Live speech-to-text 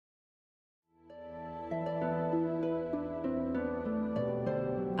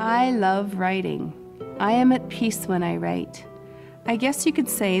I love writing. I am at peace when I write. I guess you could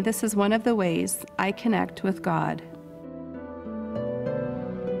say this is one of the ways I connect with God.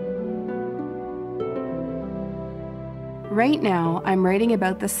 Right now, I'm writing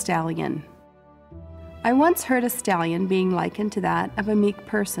about the stallion. I once heard a stallion being likened to that of a meek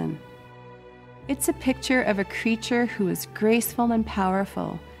person. It's a picture of a creature who is graceful and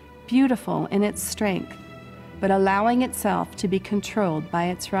powerful, beautiful in its strength, but allowing itself to be controlled by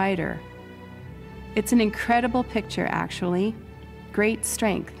its rider. It's an incredible picture, actually. Great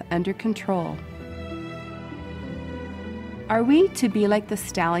strength under control. Are we to be like the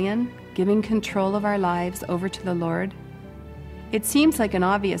stallion, giving control of our lives over to the Lord? It seems like an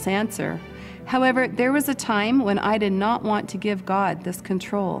obvious answer. However, there was a time when I did not want to give God this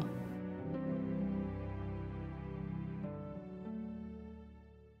control.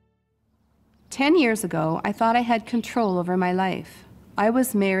 "10 years ago, I thought I had control over my life. I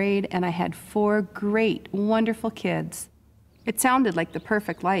was married and I had 4 great, wonderful kids. It sounded like the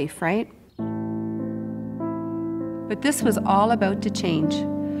perfect life, right? But this was all about to change.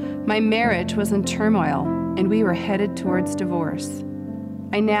 My marriage was in turmoil and we were headed towards divorce.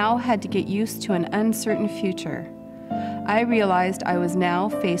 I now had to get used to an uncertain future. I realized I was now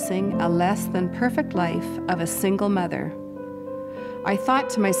facing a less than perfect life of a single mother. I thought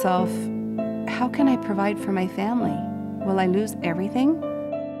to myself, how can I provide for my family? Will I lose everything?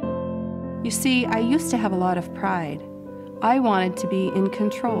 You see, I used to have a lot of pride. I wanted to be in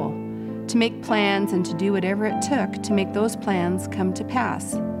control, to make plans and to do whatever it took to make those plans come to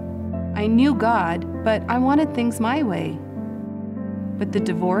pass. I knew God, but I wanted things my way. But the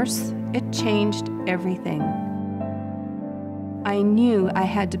divorce, it changed everything. I knew I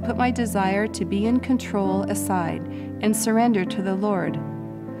had to put my desire to be in control aside and surrender to the Lord.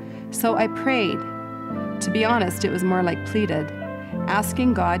 So I prayed. To be honest, it was more like pleaded,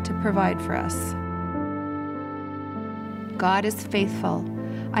 asking God to provide for us. God is faithful.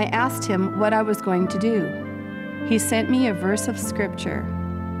 I asked him what I was going to do. He sent me a verse of scripture,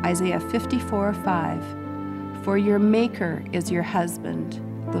 Isaiah 54:5. For your Maker is your husband.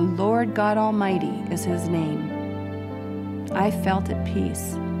 The Lord God Almighty is his name. I felt at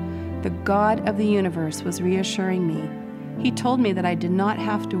peace. The God of the universe was reassuring me. He told me that I did not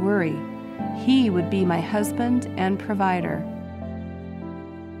have to worry. He would be my husband and provider.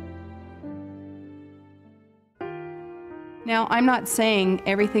 Now, I'm not saying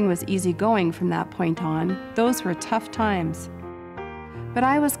everything was easy going from that point on. Those were tough times. But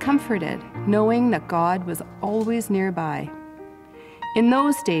I was comforted, knowing that God was always nearby. In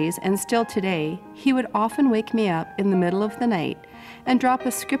those days, and still today, he would often wake me up in the middle of the night and drop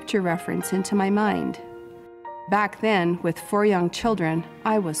a scripture reference into my mind. Back then, with 4 young children,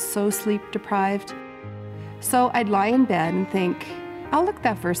 I was so sleep deprived. So I'd lie in bed and think, I'll look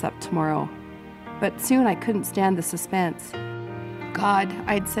that verse up tomorrow. But soon I couldn't stand the suspense. God,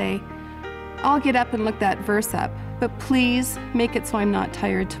 I'd say, I'll get up and look that verse up, but please make it so I'm not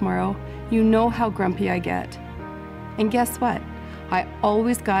tired tomorrow. You know how grumpy I get. And guess what? I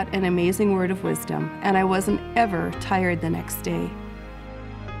always got an amazing word of wisdom, and I wasn't ever tired the next day.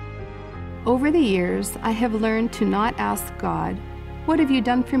 Over the years, I have learned to not ask God, what have you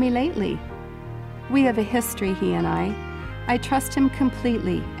done for me lately? We have a history, he and I. I trust him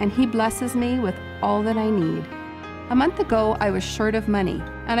completely, and he blesses me with all that I need. A month ago, I was short of money,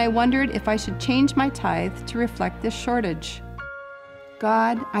 and I wondered if I should change my tithe to reflect this shortage.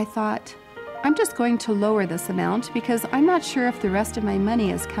 God, I thought, I'm just going to lower this amount because I'm not sure if the rest of my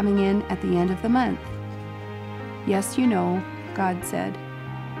money is coming in at the end of the month. Yes, you know, God said.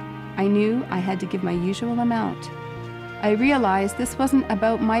 I knew I had to give my usual amount. I realized this wasn't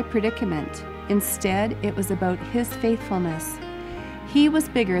about my predicament. Instead, it was about his faithfulness. He was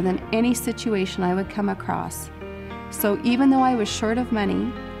bigger than any situation I would come across. So even though I was short of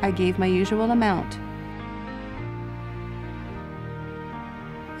money, I gave my usual amount.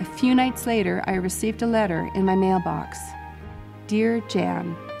 A few nights later, I received a letter in my mailbox. Dear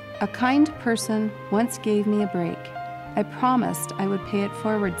Jan, a kind person once gave me a break. I promised I would pay it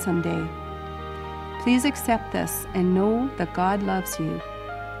forward someday. Please accept this and know that God loves you.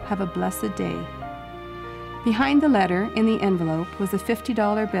 Have a blessed day. Behind the letter, in the envelope, was a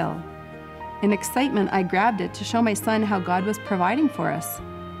 $50 bill. In excitement, I grabbed it to show my son how God was providing for us.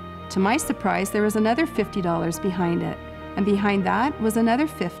 To my surprise, there was another $50 behind it, and behind that was another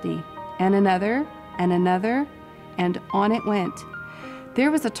 50, and another, and another, and on it went. There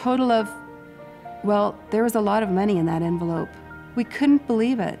was a total of, well, there was a lot of money in that envelope. We couldn't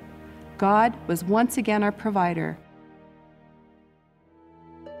believe it. God was once again our provider.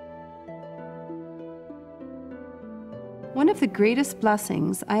 One of the greatest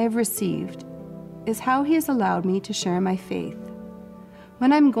blessings I have received is how He has allowed me to share my faith.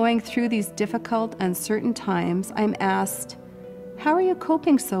 When I'm going through these difficult, uncertain times, I'm asked, "How are you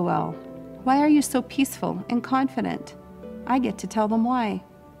coping so well? Why are you so peaceful and confident?" I get to tell them why.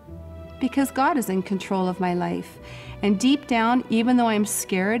 Because God is in control of my life, and deep down, even though I'm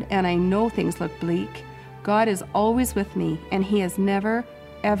scared and I know things look bleak, God is always with me, and He has never,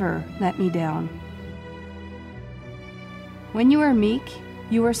 ever let me down. When you are meek,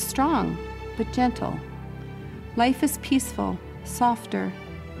 you are strong, but gentle. Life is peaceful, softer.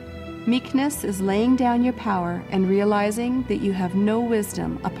 Meekness is laying down your power and realizing that you have no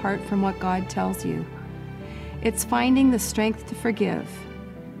wisdom apart from what God tells you. It's finding the strength to forgive.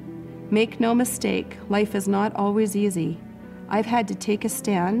 Make no mistake, life is not always easy. I've had to take a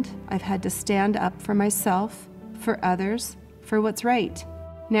stand. I've had to stand up for myself, for others, for what's right.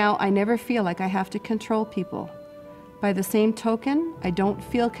 Now, I never feel like I have to control people. By the same token, I don't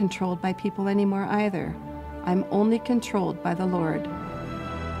feel controlled by people anymore either. I'm only controlled by the Lord.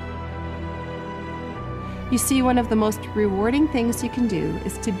 You see, one of the most rewarding things you can do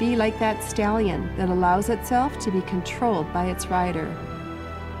is to be like that stallion that allows itself to be controlled by its rider.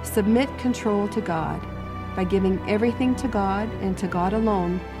 Submit control to God. By giving everything to God and to God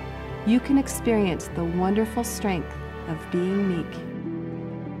alone, you can experience the wonderful strength of being meek.